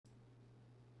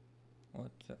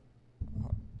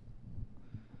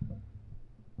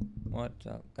What's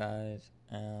up guys,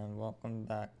 and welcome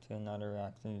back to another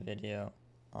reaction video.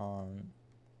 I'm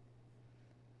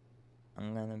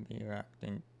gonna be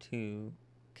reacting to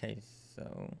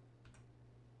CaseOh.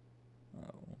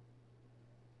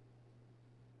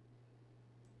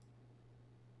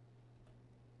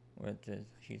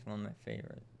 She's one of my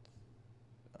favorites.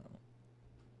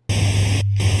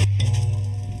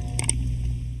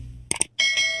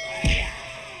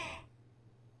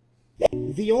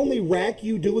 The only rack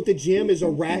you do at the gym is a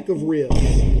rack of ribs.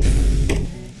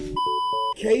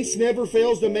 Case never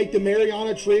fails to make the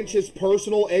Mariana Trench his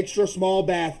personal extra small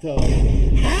bathtub.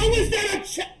 How is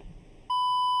that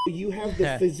a You have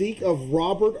the physique of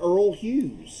Robert Earl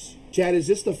Hughes. Chad, is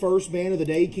this the first band of the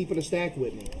day? Keep it a stack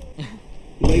with me.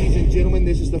 Ladies and gentlemen,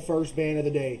 this is the first band of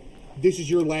the day. This is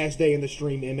your last day in the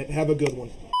stream, Emmett. Have a good one.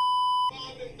 5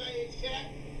 of them things, Chad.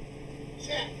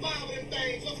 Chad, 5 of them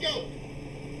things. Let's go.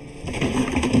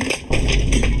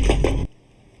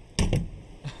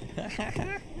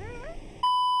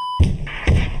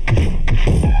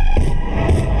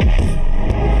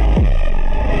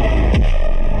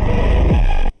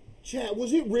 Chat,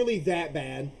 was it really that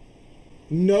bad?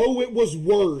 No, it was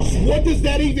worse. What does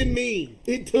that even mean?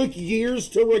 It took years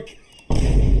to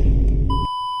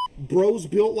Bro's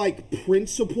built like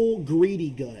Principal Greedy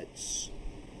Guts.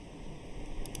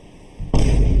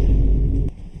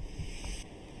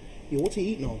 Yo, what's he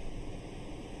eating on?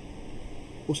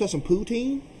 What's that, some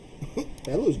poutine?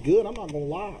 That looks good, I'm not gonna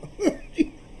lie.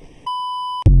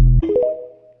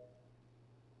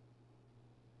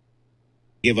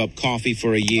 Give up coffee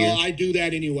for a year. I do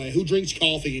that anyway. Who drinks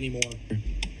coffee anymore?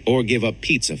 Or give up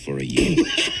pizza for a year.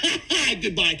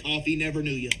 Goodbye, coffee. Never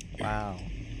knew you. Wow.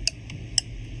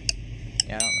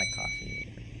 Yeah, I don't like coffee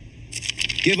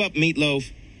either. Give up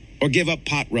meatloaf or give up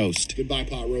pot roast. Goodbye,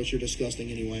 pot roast. You're disgusting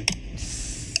anyway.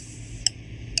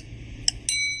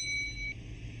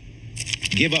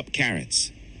 Give up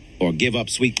carrots or give up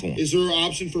sweet corn. Is there an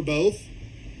option for both?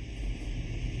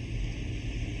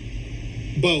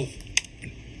 Both.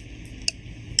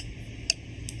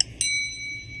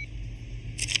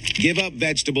 Give up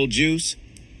vegetable juice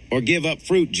or give up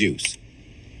fruit juice.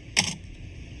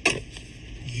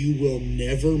 You will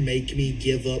never make me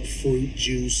give up fruit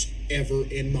juice ever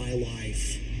in my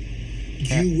life.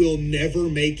 You will never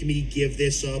make me give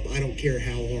this up. I don't care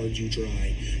how hard you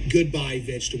try. Goodbye,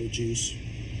 vegetable juice.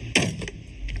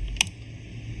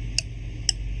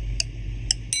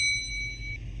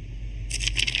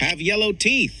 Have yellow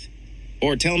teeth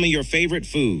or tell me your favorite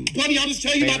food. Buddy, I'll just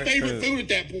tell you my favorite food at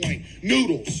that point.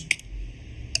 Noodles.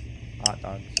 Hot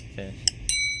dogs, fish.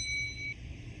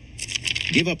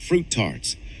 Give up fruit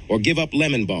tarts or give up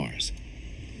lemon bars.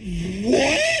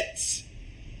 What?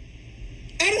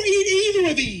 I don't eat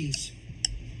either of these.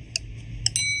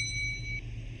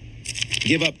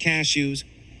 Give up cashews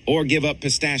or give up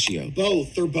pistachio.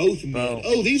 Both. They're both mid.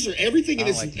 Oh, these are everything in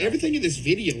this. Like everything in this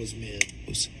video is mid.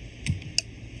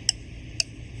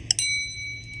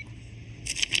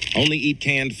 Only eat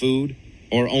canned food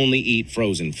or only eat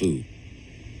frozen food.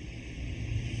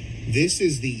 This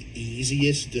is the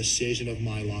easiest decision of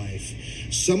my life.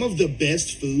 Some of the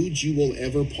best foods you will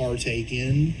ever partake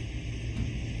in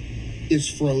is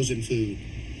frozen food.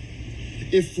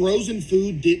 If frozen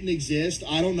food didn't exist,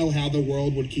 I don't know how the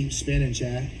world would keep spinning,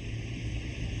 Chad.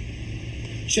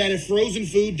 Chad, if frozen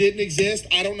food didn't exist,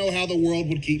 I don't know how the world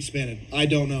would keep spinning. I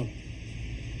don't know.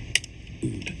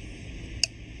 Food.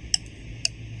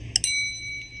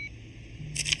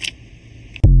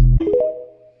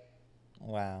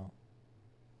 Wow.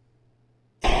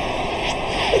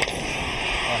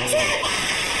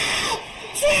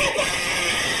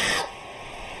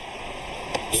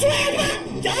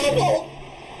 Triple! Double!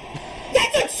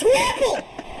 That's a triple!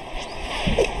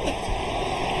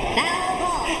 Foul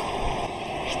ball.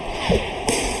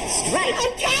 Strike.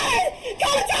 I'm tired!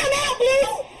 Call a timeout,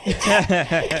 Blue!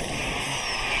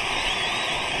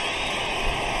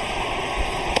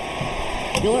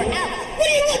 You're out. What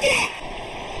are you looking at?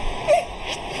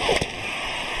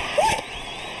 What?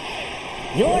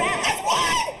 You're out. That's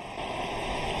one!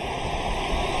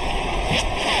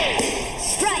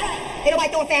 Strike. Ain't nobody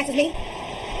throwing fast as me.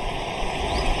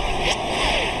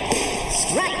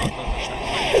 Strike.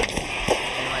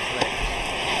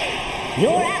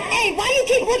 You're out. Hey, why do you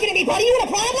keep looking at me, buddy? You want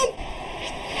a problem?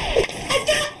 Let's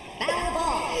go! Foul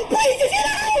ball. Please just hit a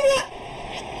home run!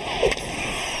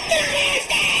 Get out of here,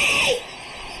 Steve!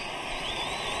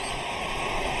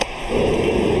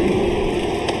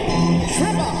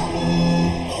 Triple.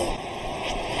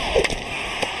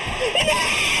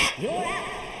 You're out.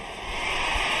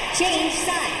 Change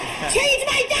side. Change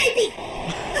my diaper!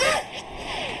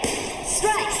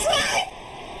 Strike! Strike!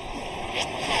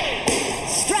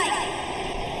 Strike!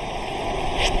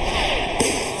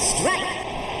 Strike!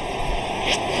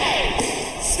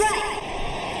 Strike!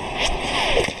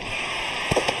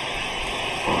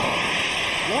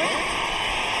 You're out!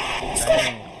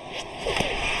 Dang.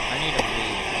 I need a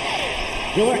lead.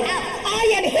 You're out! I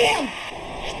am him!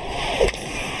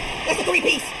 That's a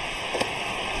three-piece!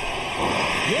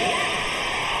 You're out!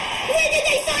 Where did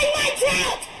they sign my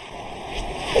trout?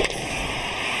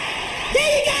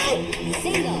 There you go!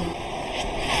 Single!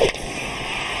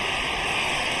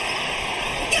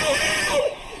 Go home!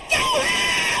 Go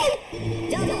home!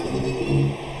 Double!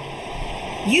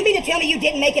 You mean to tell me you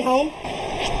didn't make it home?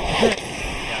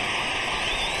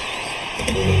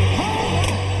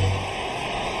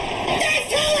 That's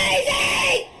too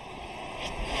easy!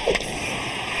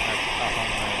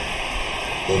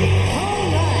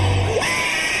 Home run!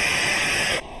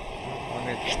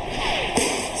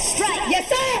 Strike! Yes,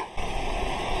 sir!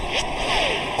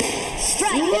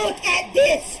 Strike! Look at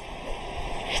this!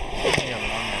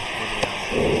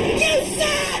 You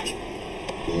suck!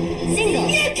 Single!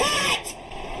 You cut!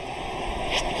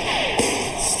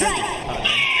 Strike!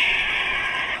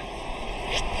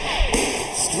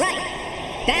 Strike!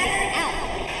 Batter out!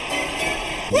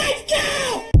 Let's go!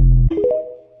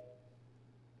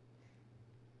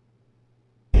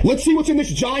 Let's see what's in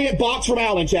this giant box from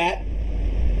Allen, chat.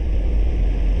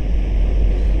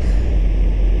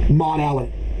 Mon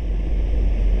Allen.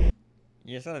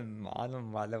 You said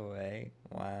Mon by the way.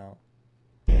 Wow.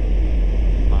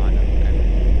 Mon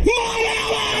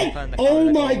Allen.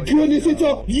 Oh my goodness,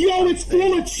 it's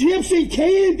full of chips and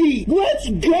candy. Let's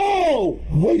go.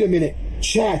 Wait a minute.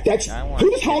 Chat, who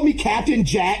just called me Captain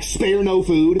Jack, spare no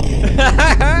food?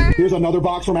 Here's another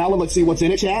box from Allen. Let's see what's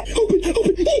in it, chat. Open.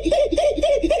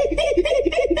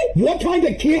 What kind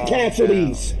of Kit Kats are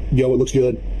these? Yo, it looks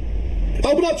good.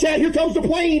 Open up, chat. Here comes the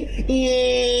plane.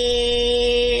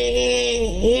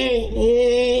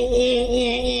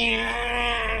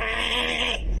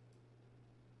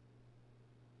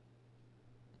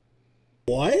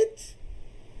 What?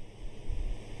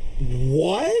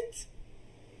 What?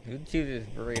 You choose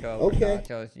burrito Okay. with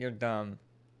nachos. You're dumb.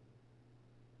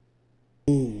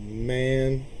 Ooh,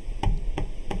 man.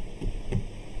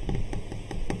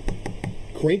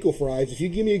 Crinkle fries. If you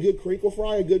give me a good crinkle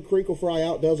fry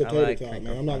outdoes a tater tot,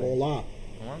 man. I'm not gonna lie.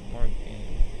 I want more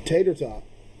game. Tater tot.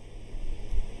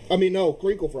 I mean, no,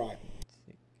 crinkle fry.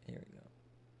 Here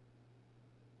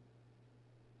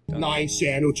we go. Nice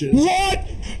sandwiches. What?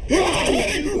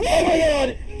 Oh my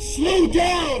god! Slow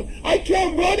down! I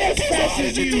can't run as fast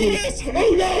as you!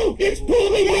 Oh no! It's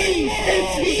pulling me!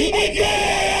 It's eating me!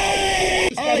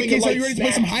 Alright, CaseOh, you ready to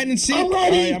play some hide and seek? I'm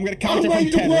ready! Alright, I'm gonna count I'm it from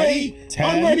ready to 10. play. Ready? 10.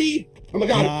 I'm ready! Oh my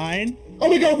god! 9. Oh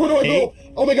my god, where do I go?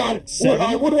 8, Oh my god!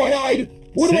 7, Where do I hide?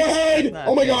 Where do I 6, hide?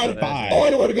 Oh my god! 5. Oh, I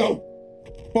know where to go!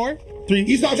 4, 3.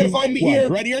 He's not gonna 2, find me 1. here.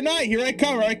 Ready or not? Here I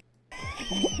come. Right?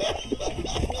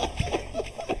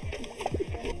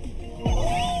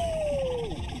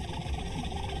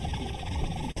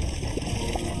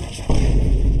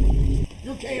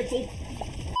 You're canceled.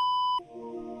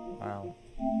 Wow.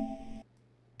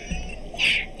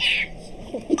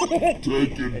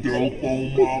 Taking dope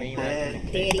on my Me back. Russian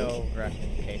queso,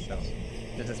 Russian queso.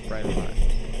 This is brain rot.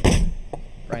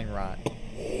 Brain rot.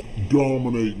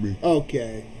 Dominate me.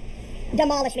 Okay.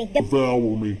 Demolish me.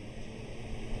 Devour me.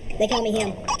 They call me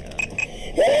him. Oh my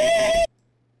god.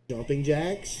 Jumping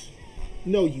jacks?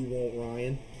 No, you won't,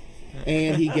 Ryan.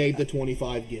 And he gave the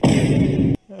 25 gift.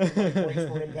 Brace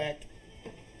for impact.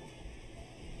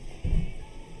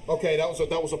 Okay, that was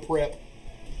a prep.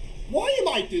 Why am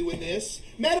I doing this?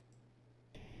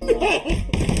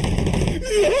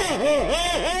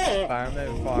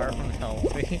 Fireman far from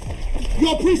healthy.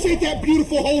 Yo, appreciate that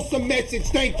beautiful, wholesome message.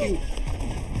 Thank you.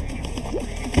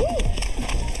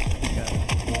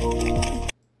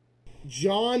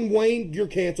 John Wayne, you're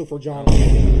canceled for John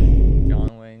Wayne.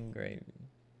 John Wayne gravy.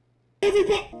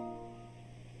 Everybody.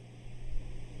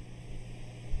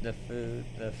 The food,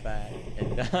 the fat,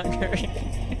 and the hunger.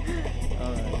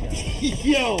 Oh my god.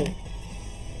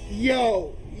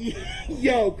 Yo,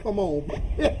 come on.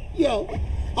 Yo,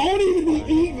 I don't even be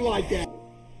eating like that.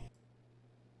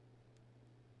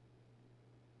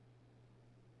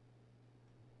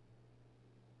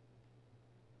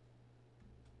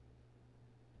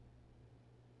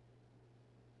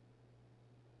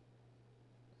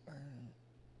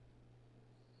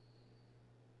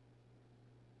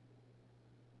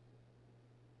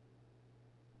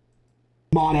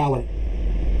 Mon Allen.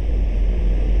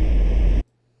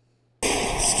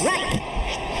 Strike!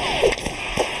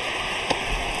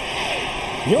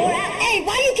 You're out. Hey,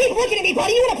 why do you keep looking at me,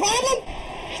 buddy? You want a problem?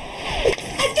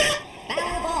 Let's go!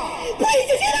 Foul ball. Please,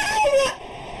 just hit a home run!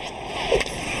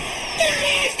 Get out of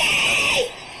here,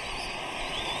 Steve!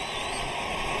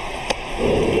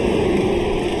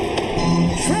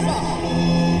 Triple!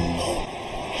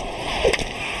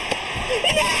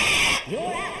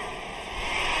 You're out.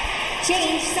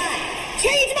 Change side.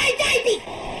 Change my diaper!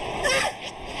 Ah!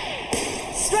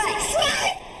 Strike!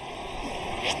 Strike!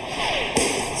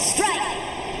 Strike!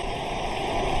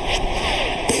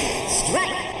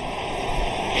 Strike!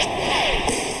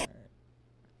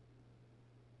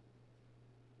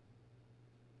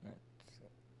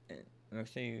 Make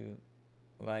sure you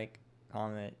like,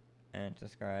 comment, and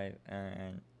subscribe,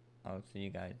 and I'll see you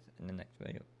guys in the next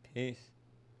video. Peace.